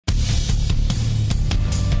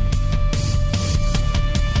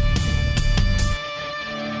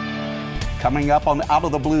Coming up on Out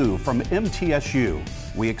of the Blue from MTSU,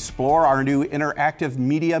 we explore our new interactive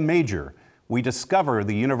media major. We discover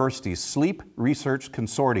the university's Sleep Research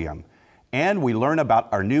Consortium, and we learn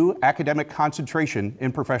about our new academic concentration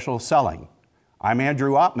in professional selling. I'm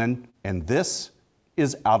Andrew Ottman, and this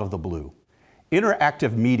is Out of the Blue.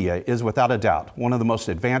 Interactive media is without a doubt one of the most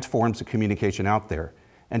advanced forms of communication out there,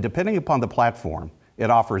 and depending upon the platform, it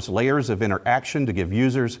offers layers of interaction to give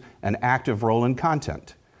users an active role in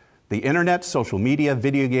content. The internet, social media,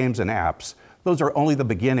 video games, and apps, those are only the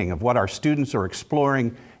beginning of what our students are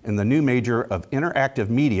exploring in the new major of interactive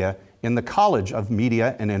media in the College of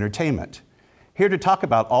Media and Entertainment. Here to talk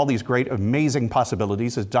about all these great, amazing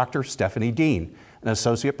possibilities is Dr. Stephanie Dean, an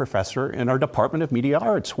associate professor in our Department of Media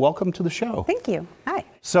Arts. Welcome to the show. Thank you. Hi.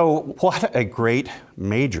 So what a great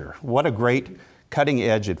major. What a great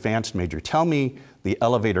cutting-edge advanced major. Tell me the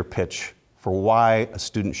elevator pitch for why a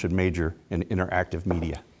student should major in interactive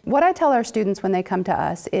media. What I tell our students when they come to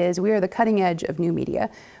us is we are the cutting edge of new media.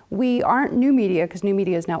 We aren't new media because new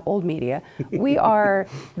media is now old media. We are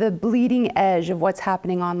the bleeding edge of what's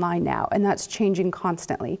happening online now, and that's changing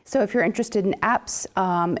constantly. So if you're interested in apps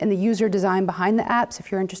and the user design behind the apps,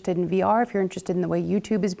 if you're interested in VR, if you're interested in the way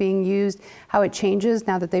YouTube is being used, how it changes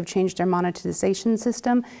now that they've changed their monetization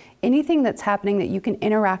system, anything that's happening that you can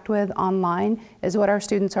interact with online is what our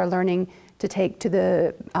students are learning to take to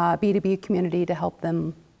the B2B community to help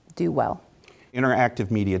them do well.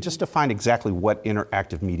 Interactive media, just define exactly what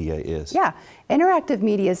interactive media is. Yeah, interactive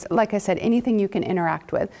media is, like I said, anything you can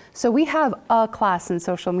interact with. So we have a class in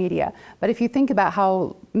social media, but if you think about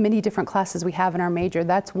how many different classes we have in our major,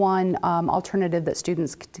 that's one alternative that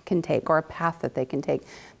students can take, or a path that they can take.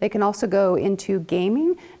 They can also go into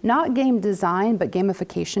gaming, not game design, but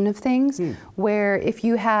gamification of things, where if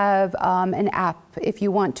you have an app, if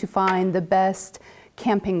you want to find the best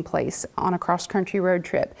camping place on a cross-country road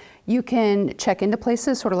trip, you can check into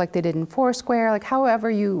places sort of like they did in Foursquare, like however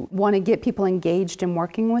you want to get people engaged in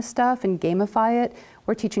working with stuff and gamify it.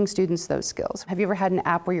 We're teaching students those skills. Have you ever had an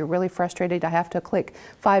app where you're really frustrated? I have to click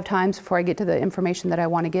 5 times before I get to the information that I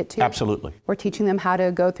want to get to. Absolutely. We're teaching them how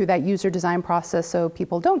to go through that user design process so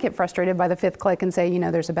people don't get frustrated by the 5th click and say, you know,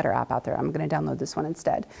 there's a better app out there. I'm going to download this one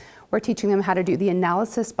instead. We're teaching them how to do the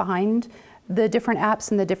analysis behind the different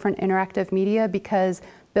apps and the different interactive media, because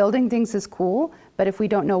building things is cool, but if we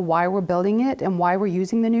don't know why we're building it and why we're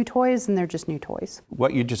using the new toys, then they're just new toys.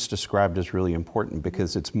 What you just described is really important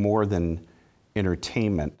because it's more than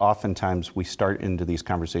entertainment. Oftentimes we start into these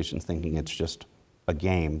conversations thinking it's just a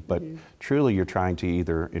game, but truly you're trying to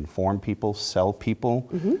either inform people, sell people,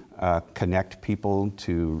 connect people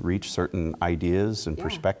to reach certain ideas and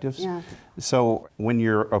perspectives. Yeah. So when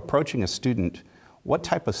you're approaching a student, what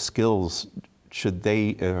type of skills should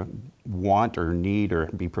they want or need or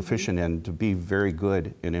be proficient in to be very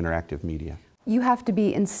good in interactive media? You have to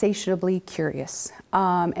be insatiably curious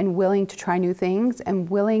and willing to try new things and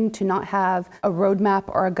willing to not have a roadmap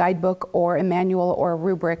or a guidebook or a manual or a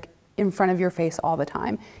rubric in front of your face all the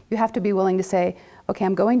time. You have to be willing to say, okay,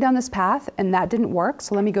 I'm going down this path and that didn't work,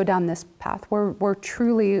 so let me go down this path. We're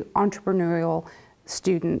truly entrepreneurial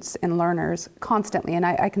students and learners constantly, and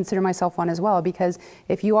I consider myself one as well, because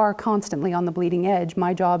if you are constantly on the bleeding edge,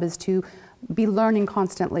 my job is to be learning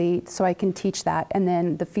constantly so I can teach that, and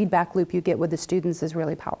then the feedback loop you get with the students is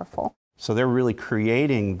really powerful. So they're really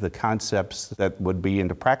creating the concepts that would be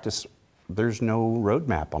into practice. There's no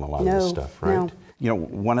roadmap on a lot of this stuff, right? No. You know,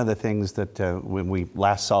 one of the things that when we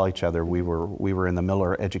last saw each other, we were in the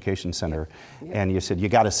Miller Education Center, and you said, you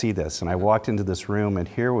got to see this. And I walked into this room, and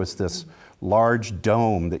here was this large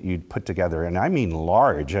dome that you'd put together, and I mean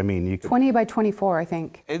large. I mean, you could, 20 by 24, I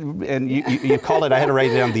think. And you called it, I had to write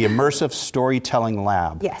it down, the Immersive Storytelling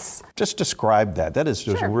Lab. Yes. Just describe that. That is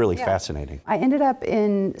just really fascinating. I ended up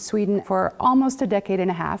in Sweden for almost a decade and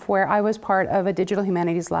a half, where I was part of a digital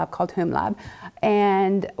humanities lab called Home Lab.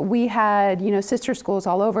 And we had, sister schools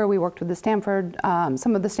all over. We worked with the Stanford,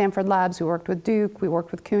 some of the Stanford labs. We worked with Duke. We worked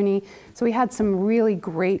with CUNY. So we had some really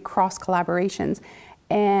great cross collaborations.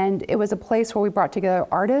 And it was a place where we brought together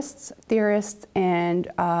artists, theorists, and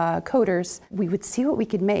coders. We would see what we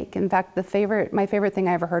could make. In fact, my favorite thing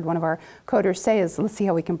I ever heard one of our coders say is, let's see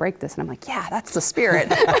how we can break this. And I'm like, yeah, that's the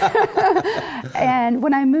spirit. And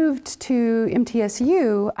when I moved to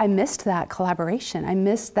MTSU, I missed that collaboration. I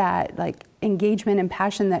missed that engagement and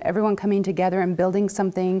passion, that everyone coming together and building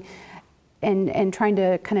something and trying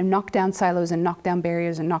to kind of knock down silos and knock down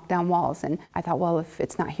barriers and knock down walls. And I thought, well, if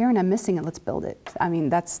it's not here and I'm missing it, let's build it. I mean,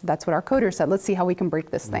 that's what our coder said. Let's see how we can break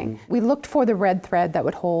this thing. We looked for the red thread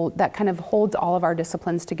that kind of holds all of our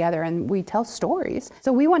disciplines together, and we tell stories.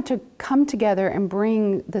 So we want to come together and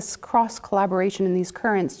bring this cross collaboration in these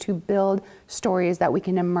currents to build stories that we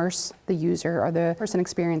can immerse the user or the person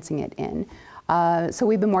experiencing it in. So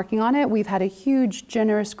we've been working on it. We've had a huge,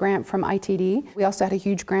 generous grant from ITD. We also had a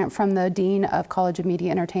huge grant from the Dean of College of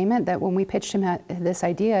Media Entertainment that when we pitched him this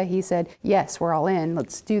idea, he said, yes, we're all in,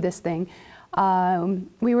 let's do this thing.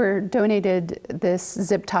 We were donated this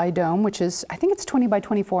zip tie dome, which is, I think it's 20 by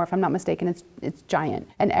 24, if I'm not mistaken. It's giant.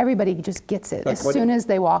 And everybody just gets it. As soon as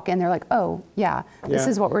they walk in, they're like, oh, yeah, this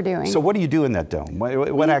is what we're doing. So what do you do in that dome?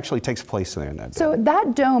 What actually takes place there in that dome? So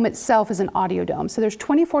that dome itself is an audio dome. So there's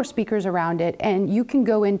 24 speakers around it, and you can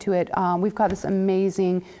go into it. We've got this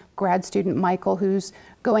amazing grad student, Michael, who's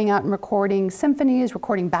going out and recording symphonies,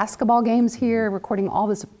 recording basketball games here, recording all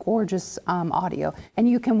this gorgeous audio. And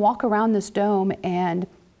you can walk around this dome, and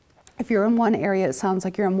if you're in one area, it sounds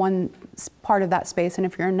like you're in one part of that space, and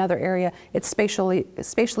if you're in another area, it's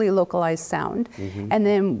spatially localized sound. And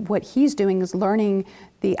then what he's doing is learning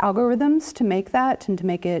the algorithms to make that and to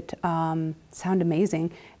make it sound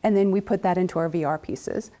amazing. And then we put that into our VR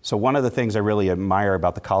pieces. So one of the things I really admire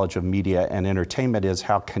about the College of Media and Entertainment is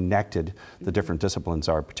how connected the different disciplines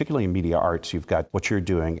are, particularly in media arts. You've got what you're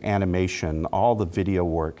doing, animation, all the video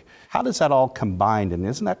work. How does that all combine? And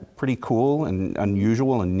isn't that pretty cool and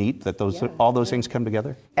unusual and neat that all those things come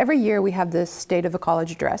together? Every year we have this State of the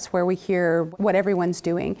College address where we hear what everyone's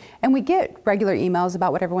doing. And we get regular emails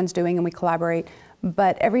about what everyone's doing and we collaborate.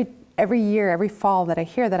 But every year, every fall that I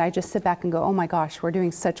hear that, I just sit back and go, oh my gosh, we're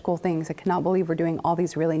doing such cool things. I cannot believe we're doing all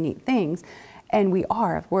these really neat things. And we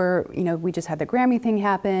are. We just had the Grammy thing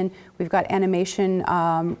happen. We've got animation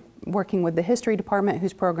working with the history department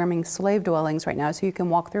who's programming slave dwellings right now, so you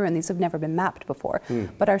can walk through, and these have never been mapped before.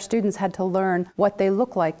 But our students had to learn what they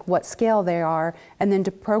look like, what scale they are, and then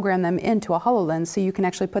to program them into a HoloLens so you can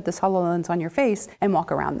actually put this HoloLens on your face and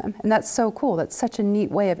walk around them. And that's so cool. That's such a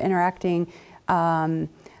neat way of interacting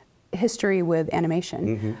history with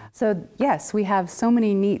animation. So yes, we have so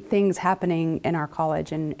many neat things happening in our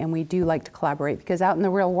college, and we do like to collaborate, because out in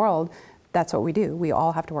the real world, that's what we do. We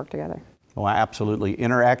all have to work together. Well, absolutely.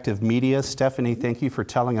 Interactive media. Stephanie, thank you for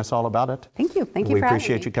telling us all about it. Thank you. Thank you for having me. We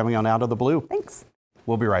appreciate you coming on Out of the Blue. Thanks.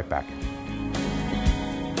 We'll be right back.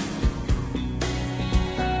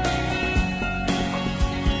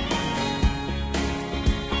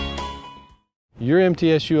 Your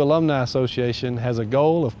MTSU Alumni Association has a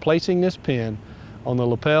goal of placing this pin on the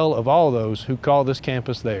lapel of all those who call this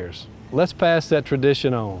campus theirs. Let's pass that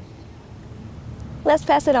tradition on. Let's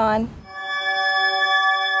pass it on.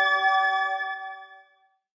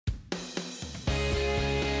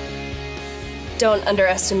 Don't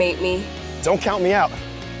underestimate me. Don't count me out.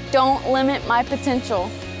 Don't limit my potential.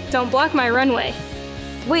 Don't block my runway.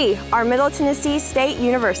 We are Middle Tennessee State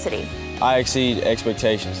University. I exceed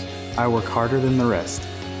expectations. I work harder than the rest.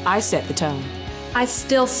 I set the tone. I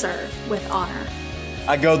still serve with honor.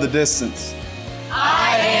 I go the distance.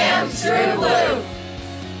 I am True Blue.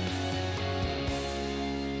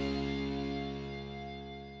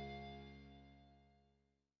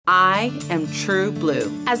 I am True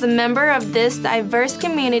Blue. As a member of this diverse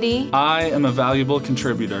community, I am a valuable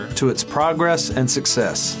contributor to its progress and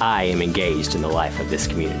success. I am engaged in the life of this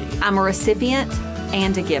community. I'm a recipient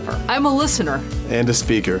and a giver. I'm a listener. And a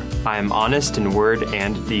speaker. I am honest in word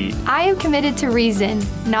and deed. I am committed to reason,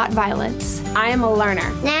 not violence. I am a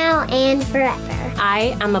learner. Now and forever.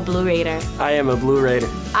 I am a Blue Raider. I am a Blue Raider.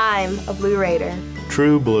 I'm a Blue Raider.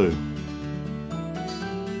 True Blue.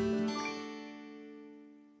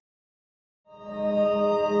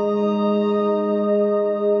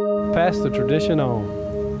 Pass the tradition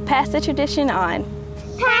on. Pass the tradition on.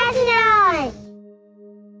 Pass it on.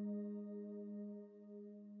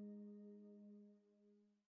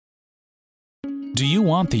 Do you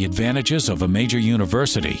want the advantages of a major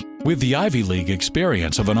university with the Ivy League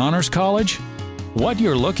experience of an honors college? What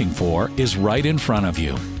you're looking for is right in front of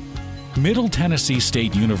you. Middle Tennessee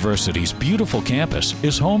State University's beautiful campus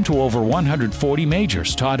is home to over 140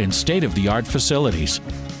 majors taught in state-of-the-art facilities.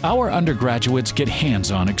 Our undergraduates get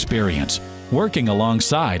hands-on experience, working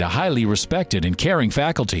alongside a highly respected and caring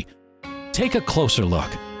faculty. Take a closer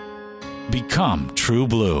look. Become True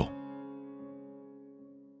Blue.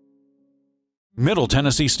 Middle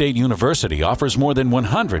Tennessee State University offers more than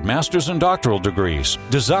 100 master's and doctoral degrees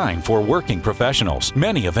designed for working professionals.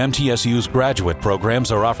 Many of MTSU's graduate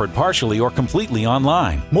programs are offered partially or completely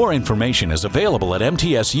online. More information is available at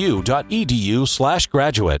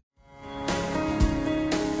mtsu.edu/graduate.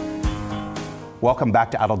 Welcome back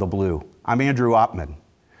to Out of the Blue. I'm Andrew Oppman.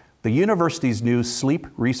 The university's new Sleep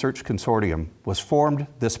Research Consortium was formed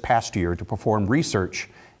this past year to perform research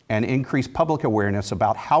and increase public awareness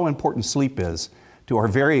about how important sleep is to our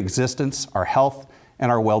very existence, our health,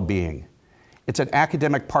 and our well-being. It's an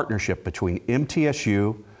academic partnership between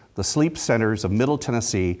MTSU, the Sleep Centers of Middle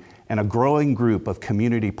Tennessee, and a growing group of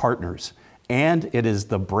community partners. And it is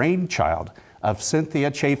the brainchild of Cynthia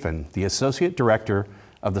Chafin, the Associate Director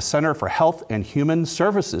of the Center for Health and Human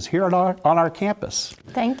Services here on our campus.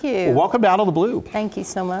 Thank you. Well, welcome to Out of the Blue. Thank you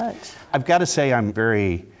so much. I've got to say I'm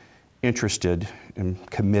very interested and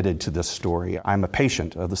committed to this story. I'm a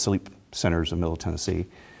patient of the Sleep Centers of Middle Tennessee,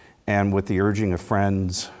 and with the urging of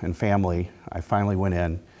friends and family, I finally went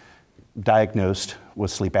in, diagnosed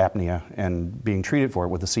with sleep apnea and being treated for it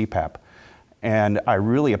with a CPAP. And I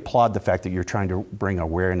really applaud the fact that you're trying to bring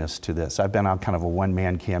awareness to this. I've been on kind of a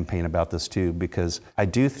one-man campaign about this too, because I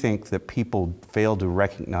do think that people fail to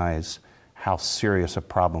recognize how serious a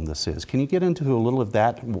problem this is. Can you get into a little of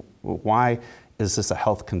that? Why is this a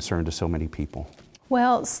health concern to so many people?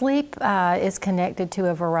 Well, sleep is connected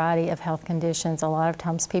to a variety of health conditions. A lot of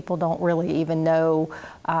times people don't really even know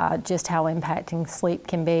just how impacting sleep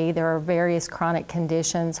can be. There are various chronic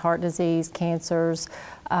conditions, heart disease, cancers,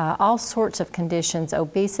 all sorts of conditions,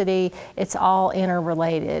 obesity. It's all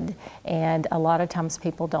interrelated, and a lot of times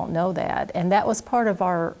people don't know that. And that was part of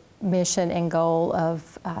our mission and goal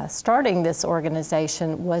of starting this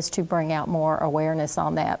organization, was to bring out more awareness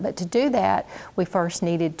on that. But to do that, we first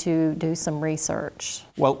needed to do some research.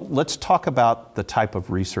 Well, let's talk about the type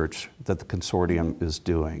of research that the consortium is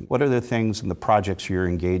doing. What are the things and the projects you're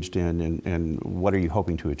engaged in, and what are you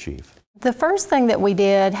hoping to achieve? The first thing that we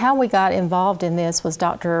did, how we got involved in this, was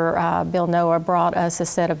Dr. Bill Noah brought us a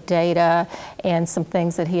set of data and some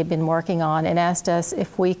things that he had been working on and asked us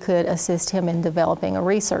if we could assist him in developing a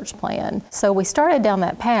research plan. So we started down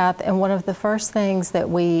that path, and one of the first things that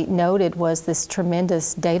we noted was this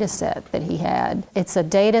tremendous data set that he had. It's a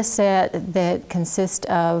data set that consists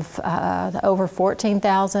of over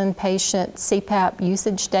 14,000 patient CPAP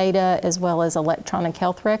usage data as well as electronic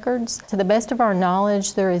health records. To the best of our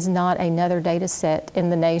knowledge, there is not another data set in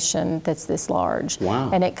the nation that's this large.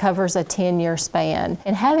 Wow. And it covers a 10-year span.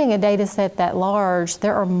 And having a data set that large,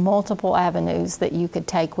 there are multiple avenues that you could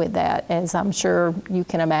take with that, as I'm sure you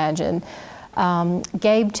can imagine.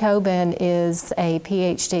 Gabe Tobin is a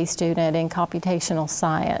PhD student in computational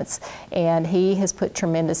science, and he has put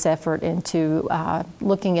tremendous effort into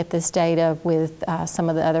looking at this data with some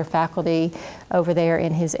of the other faculty over there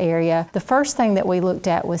in his area. The first thing that we looked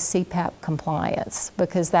at was CPAP compliance,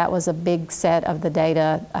 because that was a big set of the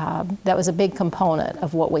data, that was a big component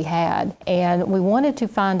of what we had. And we wanted to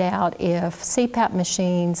find out if CPAP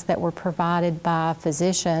machines that were provided by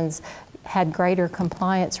physicians had greater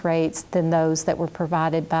compliance rates than those that were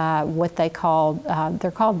provided by what they called,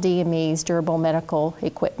 they're called DMEs, durable medical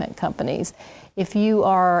equipment companies. If you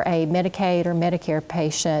are a Medicaid or Medicare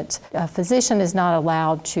patient, a physician is not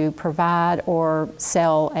allowed to provide or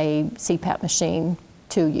sell a CPAP machine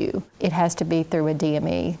to you. It has to be through a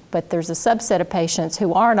DME. But there's a subset of patients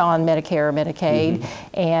who aren't on Medicare or Medicaid,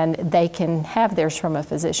 and they can have theirs from a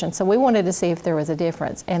physician. So we wanted to see if there was a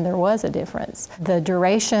difference, and there was a difference. The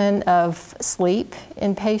duration of sleep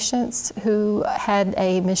in patients who had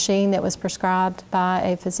a machine that was prescribed by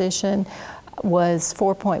a physician was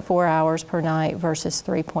 4.4 hours per night versus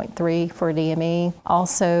 3.3 for DME.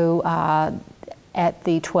 Also, at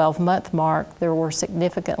the 12-month mark, there were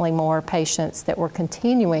significantly more patients that were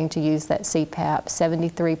continuing to use that CPAP,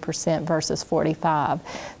 73% versus 45%.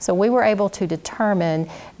 So we were able to determine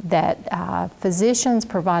that physicians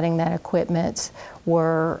providing that equipment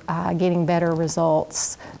were getting better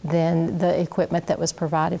results than the equipment that was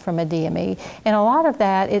provided from a DME. And a lot of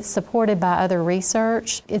that, it's supported by other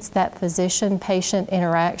research. It's that physician-patient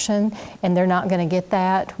interaction, and they're not going to get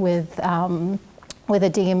that with a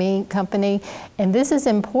DME company. And this is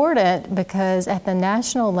important because at the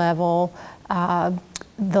national level,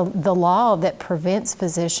 the law that prevents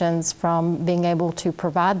physicians from being able to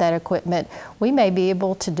provide that equipment, we may be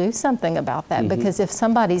able to do something about that, because if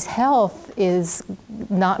somebody's health is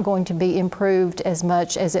not going to be improved as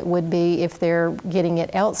much as it would be if they're getting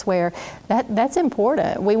it elsewhere, that's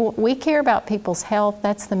important. We care about people's health.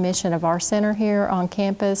 That's the mission of our center here on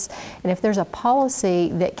campus. And if there's a policy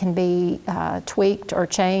that can be tweaked or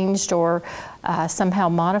changed or somehow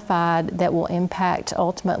modified that will impact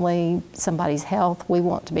ultimately somebody's health, we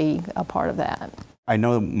want to be a part of that. I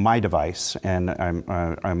know my device, and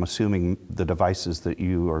I'm assuming the devices that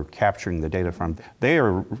you are capturing the data from, they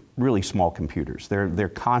are really small computers. They're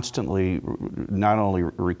constantly not only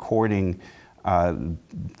recording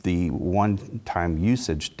the one-time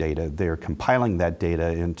usage data. They're compiling that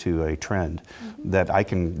data into a trend that I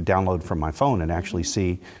can download from my phone and actually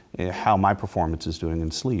see how my performance is doing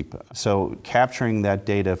in sleep. So capturing that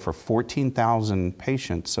data for 14,000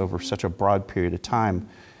 patients over such a broad period of time,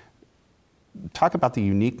 talk about the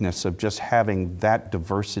uniqueness of just having that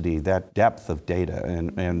diversity, that depth of data,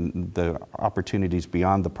 and the opportunities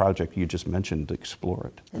beyond the project you just mentioned to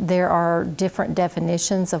explore it. There are different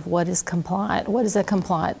definitions of what is compliant. What is a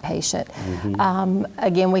compliant patient?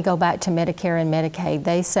 Again, we go back to Medicare and Medicaid.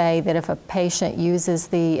 They say that if a patient uses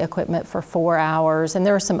the equipment for 4 hours, and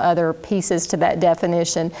there are some other pieces to that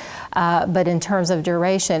definition, but in terms of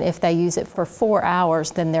duration, if they use it for 4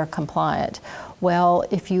 hours, then they're compliant. Well,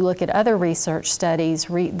 if you look at other research studies,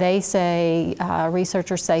 they say,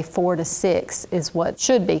 researchers say 4 to 6 is what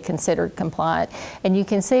should be considered compliant. And you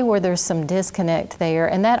can see where there's some disconnect there,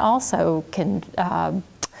 and that also can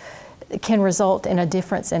result in a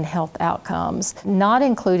difference in health outcomes. Not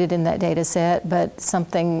included in that data set, but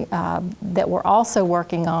something that we're also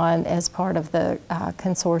working on as part of the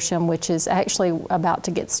consortium, which is actually about to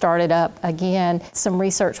get started up again. Some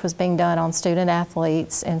research was being done on student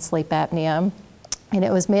athletes and sleep apnea. And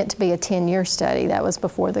it was meant to be a 10-year study. That was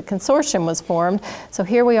before the consortium was formed. So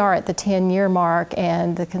here we are at the 10-year mark,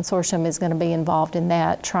 and the consortium is going to be involved in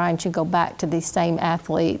that, trying to go back to these same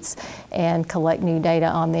athletes and collect new data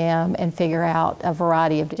on them and figure out a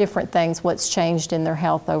variety of different things, what's changed in their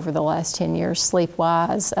health over the last 10 years,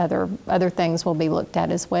 sleep-wise. Other things will be looked at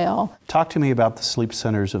as well. Talk to me about the Sleep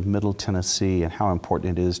Centers of Middle Tennessee and how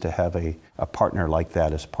important it is to have a partner like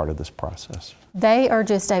that as part of this process. They are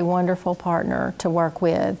just a wonderful partner to work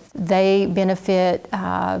with. They benefit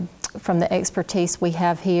from the expertise we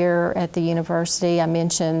have here at the university. I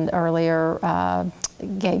mentioned earlier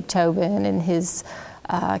Gabe Tobin and his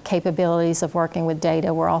capabilities of working with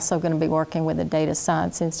data. We're also going to be working with the Data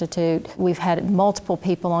Science Institute. We've had multiple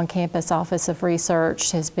people on campus. Office of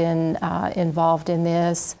Research has been involved in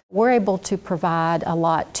this. We're able to provide a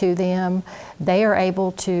lot to them. They are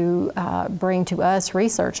able to bring to us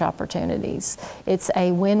research opportunities. It's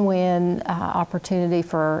a win-win opportunity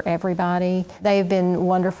for everybody. They've been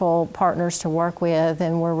wonderful partners to work with,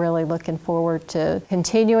 and we're really looking forward to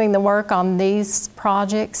continuing the work on these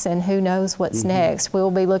projects, and who knows what's next.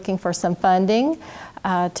 We'll be looking for some funding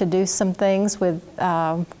to do some things with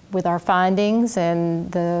our findings,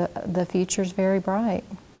 and the future's very bright.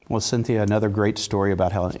 Well, Cynthia, another great story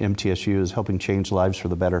about how MTSU is helping change lives for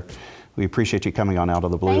the better. We appreciate you coming on Out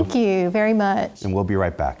of the Blue. Thank you very much. And we'll be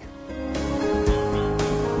right back.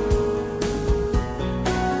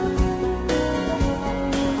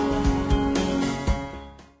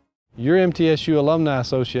 Your MTSU Alumni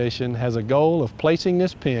Association has a goal of placing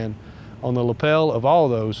this pin on the lapel of all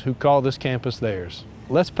those who call this campus theirs.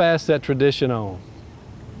 Let's pass that tradition on.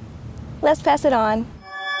 Let's pass it on.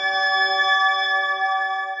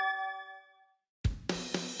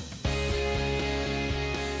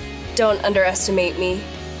 Don't underestimate me.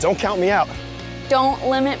 Don't count me out. Don't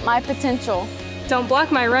limit my potential. Don't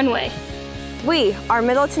block my runway. We are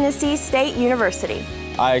Middle Tennessee State University.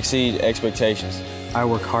 I exceed expectations. I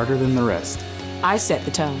work harder than the rest. I set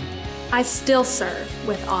the tone. I still serve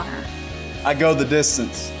with honor. I go the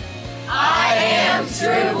distance. I am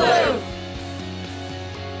True Blue.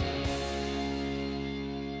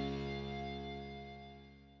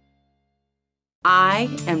 I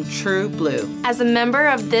am True Blue. As a member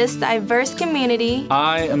of this diverse community,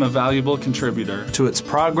 I am a valuable contributor to its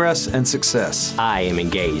progress and success. I am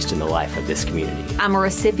engaged in the life of this community. I'm a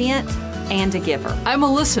recipient and a giver. I'm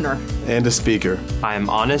a listener. And a speaker. I am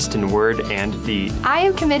honest in word and deed. I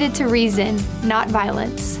am committed to reason, not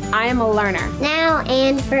violence. I am a learner. Now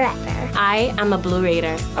and forever. I am a Blue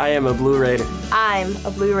Raider. I am a Blue Raider. I'm a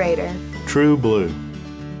Blue Raider. True Blue.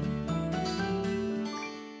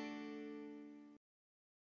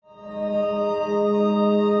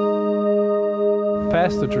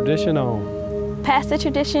 Pass the tradition on. Pass the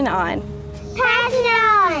tradition on. Pass it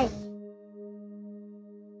on.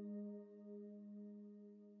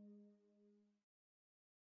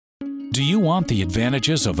 Do you want the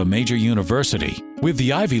advantages of a major university with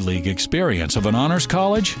the Ivy League experience of an honors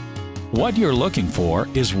college? What you're looking for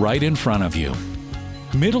is right in front of you.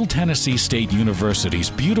 Middle Tennessee State University's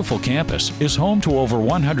beautiful campus is home to over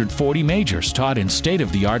 140 majors taught in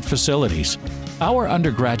state-of-the-art facilities. Our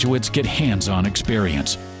undergraduates get hands-on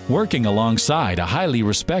experience, working alongside a highly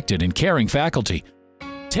respected and caring faculty.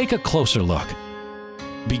 Take a closer look.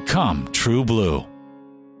 Become True Blue.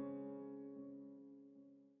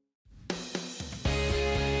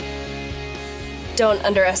 Don't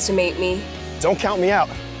underestimate me. Don't count me out.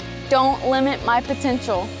 Don't limit my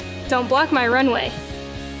potential. Don't block my runway.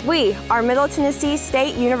 We are Middle Tennessee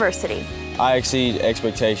State University. I exceed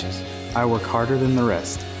expectations. I work harder than the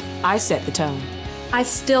rest. I set the tone. I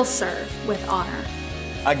still serve with honor.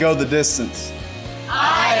 I go the distance.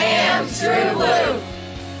 I am True Blue.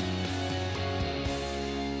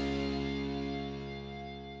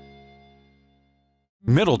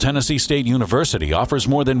 Middle Tennessee State University offers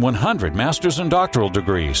more than 100 master's and doctoral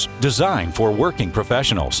degrees designed for working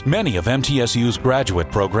professionals. Many of MTSU's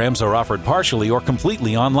graduate programs are offered partially or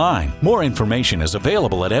completely online. More information is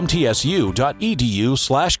available at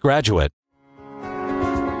mtsu.edu/graduate.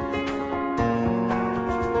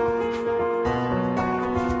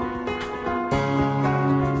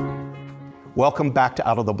 Welcome back to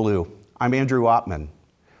Out of the Blue. I'm Andrew Ottman.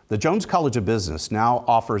 The Jones College of Business now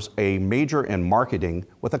offers a major in marketing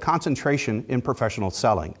with a concentration in professional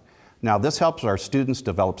selling. Now, this helps our students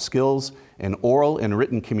develop skills in oral and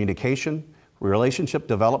written communication, relationship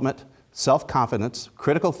development, self-confidence,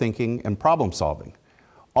 critical thinking, and problem solving.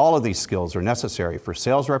 All of these skills are necessary for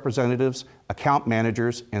sales representatives, account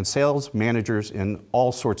managers, and sales managers in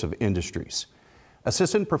all sorts of industries.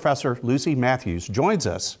 Assistant Professor Lucy Matthews joins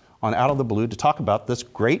us on Out of the Blue to talk about this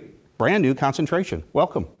great brand new concentration.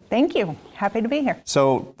 Welcome. Thank you. Happy to be here.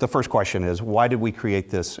 So the first question is, why did we create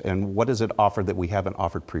this and what does it offer that we haven't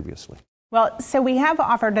offered previously? Well, so we have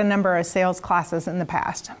offered a number of sales classes in the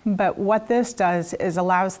past, but what this does is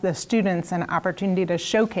allows the students an opportunity to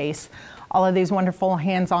showcase all of these wonderful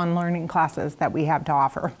hands-on learning classes that we have to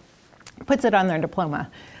offer. Puts it on their diploma.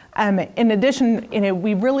 In addition,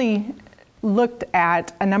 we really looked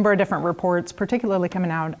at a number of different reports, particularly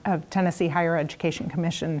coming out of Tennessee Higher Education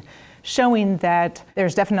Commission, showing that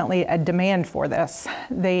there's definitely a demand for this.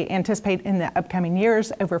 They anticipate in the upcoming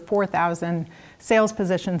years over 4,000 sales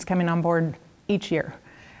positions coming on board each year.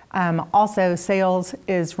 Also, sales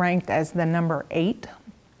is ranked as the number 8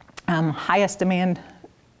 highest demand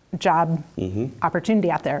job opportunity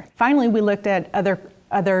out there. Finally, we looked at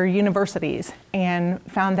other universities and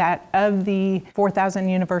found that of the 4,000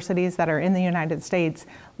 universities that are in the United States,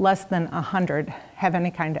 less than 100 have any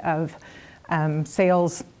kind of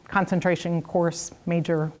sales concentration course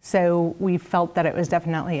major. So we felt that it was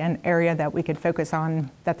definitely an area that we could focus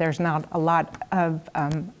on, that there's not a lot of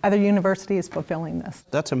other universities fulfilling this.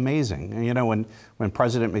 That's amazing. And when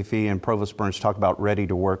President McPhee and Provost Burns talk about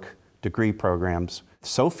ready-to-work degree programs,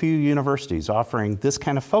 so few universities offering this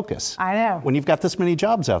kind of focus. I know. When you've got this many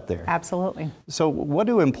jobs out there. Absolutely. So what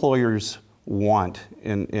do employers want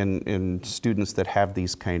in students that have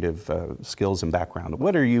these kind of skills and background?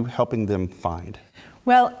 What are you helping them find?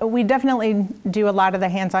 Well, we definitely do a lot of the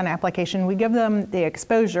hands-on application. We give them the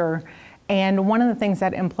exposure. And one of the things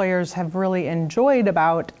that employers have really enjoyed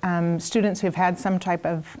about students who've had some type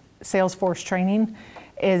of Salesforce training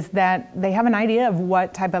is that they have an idea of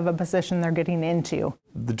what type of a position they're getting into.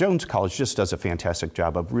 The Jones College just does a fantastic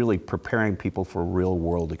job of really preparing people for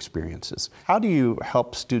real-world experiences. How do you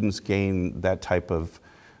help students gain that type of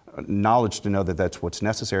knowledge to know that that's what's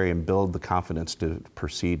necessary and build the confidence to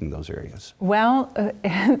proceed in those areas? Well,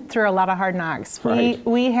 through a lot of hard knocks. Right.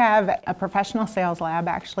 We have a professional sales lab,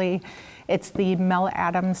 actually. It's the Mel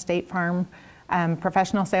Adams State Farm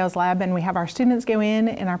Professional Sales Lab, and we have our students go in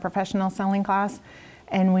our professional selling class,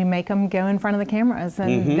 and we make them go in front of the cameras,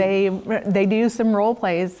 and they do some role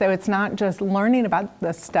plays. So it's not just learning about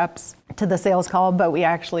the steps to the sales call, but we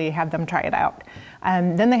actually have them try it out.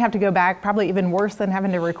 Then they have to go back, probably even worse than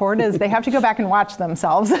having to record is they have to go back and watch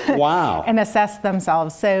themselves. Wow. And assess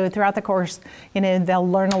themselves. So throughout the course, they'll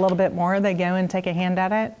learn a little bit more. They go and take a hand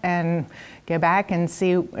at it and go back and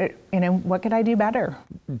see, what could I do better?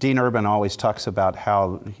 Dean Urban always talks about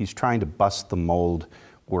how he's trying to bust the mold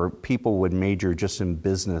where people would major just in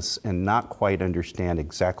business and not quite understand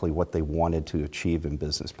exactly what they wanted to achieve in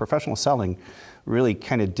business. Professional selling really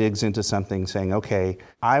kind of digs into something saying, okay,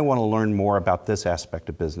 I want to learn more about this aspect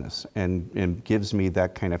of business, and gives me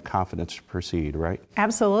that kind of confidence to proceed, right?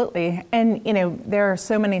 Absolutely. And, there are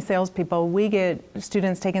so many salespeople. We get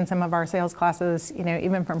students taking some of our sales classes,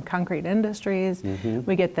 even from concrete industries.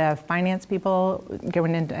 We get the finance people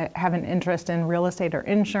going into have an interest in real estate or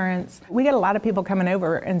insurance. We get a lot of people coming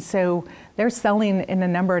over, and so they're selling in a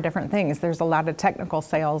number of different things. There's a lot of technical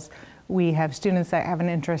sales. We have students that have an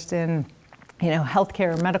interest in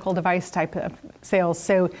healthcare, medical device type of sales.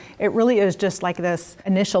 So it really is just like this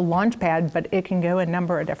initial launch pad, but it can go a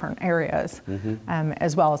number of different areas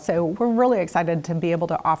as well. So we're really excited to be able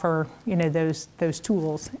to offer, those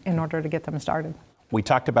tools in order to get them started. We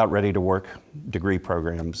talked about ready-to-work degree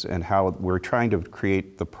programs and how we're trying to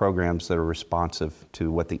create the programs that are responsive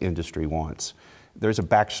to what the industry wants. There's a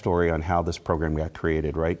backstory on how this program got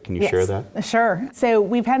created, right? Can you share that? Sure. So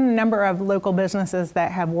we've had a number of local businesses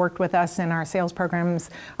that have worked with us in our sales programs,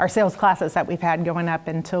 our sales classes that we've had going up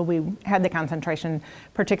until we had the concentration.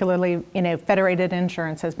 Particularly, Federated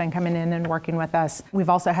Insurance has been coming in and working with us. We've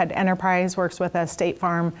also had Enterprise works with us, State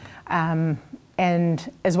Farm,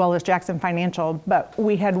 and as well as Jackson Financial. But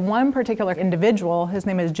we had one particular individual, his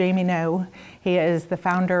name is Jamie No. He is the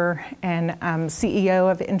founder and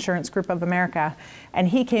CEO of Insurance Group of America. And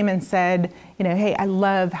he came and said, hey, I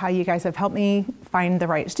love how you guys have helped me find the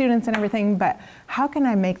right students and everything, but how can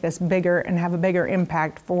I make this bigger and have a bigger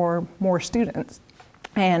impact for more students?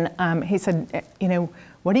 And he said,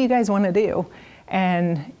 what do you guys want to do?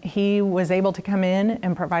 And he was able to come in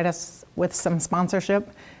and provide us with some sponsorship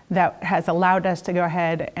that has allowed us to go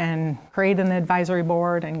ahead and create an advisory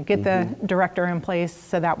board and get the director in place,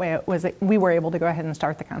 so that way we were able to go ahead and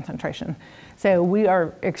start the concentration. So we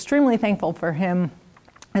are extremely thankful for him,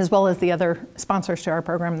 as well as the other sponsors to our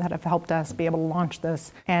program that have helped us be able to launch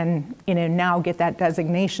this and now get that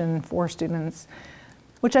designation for students,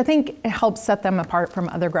 which I think helps set them apart from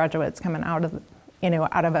other graduates coming out of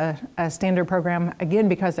a standard program, again,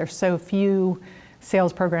 because there's so few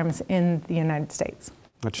sales programs in the United States.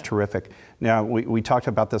 That's terrific. Now, we talked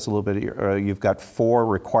about this a little bit. You've got 4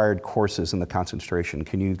 required courses in the concentration.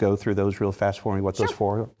 Can you go through those real fast for me, what those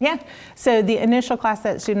 4 are? Yeah. So the initial class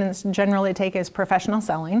that students generally take is professional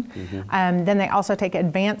selling. Then they also take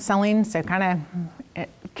advanced selling, so kind of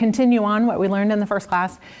continue on what we learned in the first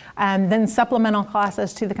class. Then supplemental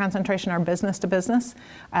classes to the concentration are business to business,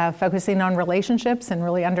 focusing on relationships and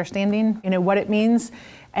really understanding what it means.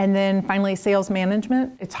 And then finally, sales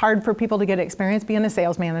management. It's hard for people to get experience being a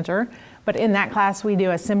sales manager, but in that class we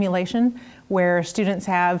do a simulation where students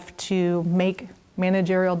have to make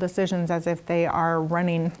managerial decisions as if they are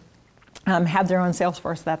running, have their own sales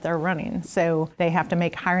force that they're running. So they have to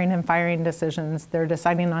make hiring and firing decisions. They're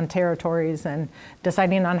deciding on territories and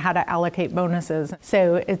deciding on how to allocate bonuses.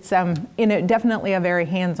 So it's definitely a very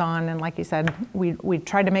hands-on, and like you said, we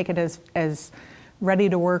try to make it as ready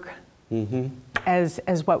to work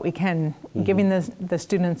as what we can, giving the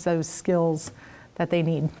students those skills that they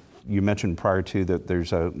need. You mentioned prior to that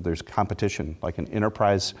there's competition, like an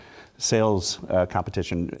enterprise sales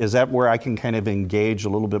competition. Is that where I can kind of engage a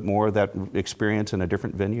little bit more of that experience in a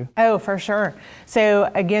different venue? Oh, for sure.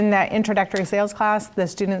 So again, that introductory sales class, the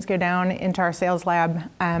students go down into our sales lab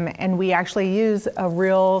and we actually use a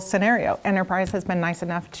real scenario. Enterprise has been nice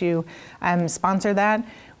enough to sponsor that.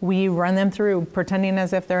 We run them through pretending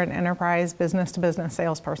as if they're an enterprise business-to-business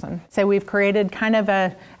salesperson. So we've created kind of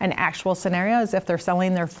an actual scenario as if they're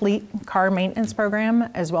selling their fleet car maintenance program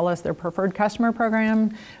as well as their preferred customer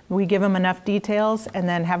program. We give them enough details and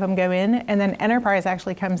then have them go in. And then Enterprise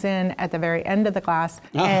actually comes in at the very end of the class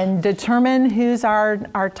and determine who's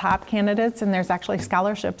our top candidates, and there's actually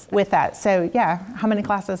scholarships with that. So yeah, how many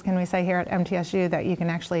classes can we say here at MTSU that you can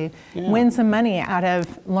actually win some money out of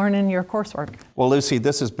learning your coursework? Well, Lucy,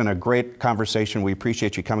 this has been a great conversation. We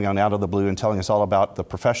appreciate you coming on Out of the Blue and telling us all about the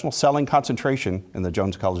professional selling concentration in the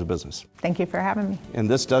Jones College of Business. Thank you for having me. And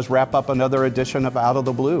this does wrap up another edition of Out of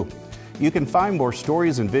the Blue. You can find more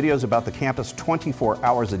stories and videos about the campus 24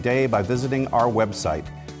 hours a day by visiting our website,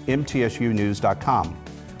 mtsunews.com.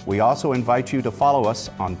 We also invite you to follow us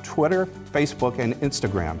on Twitter, Facebook, and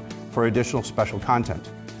Instagram for additional special content.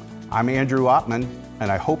 I'm Andrew Ottman, and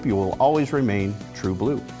I hope you will always remain true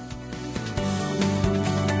blue.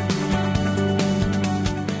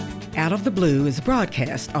 Out of the Blue is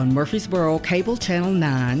broadcast on Murfreesboro Cable Channel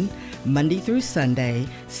 9, Monday through Sunday,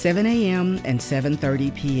 7 a.m. and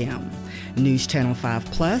 7:30 p.m. News Channel 5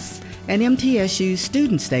 Plus and MTSU's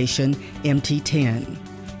student station, MT10.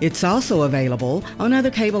 It's also available on other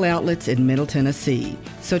cable outlets in Middle Tennessee,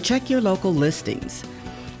 so check your local listings.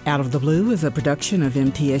 Out of the Blue is a production of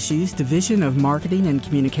MTSU's Division of Marketing and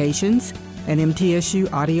Communications and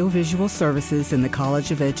MTSU Audiovisual Services in the College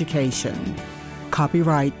of Education.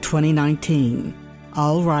 Copyright 2019.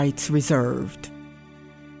 All rights reserved.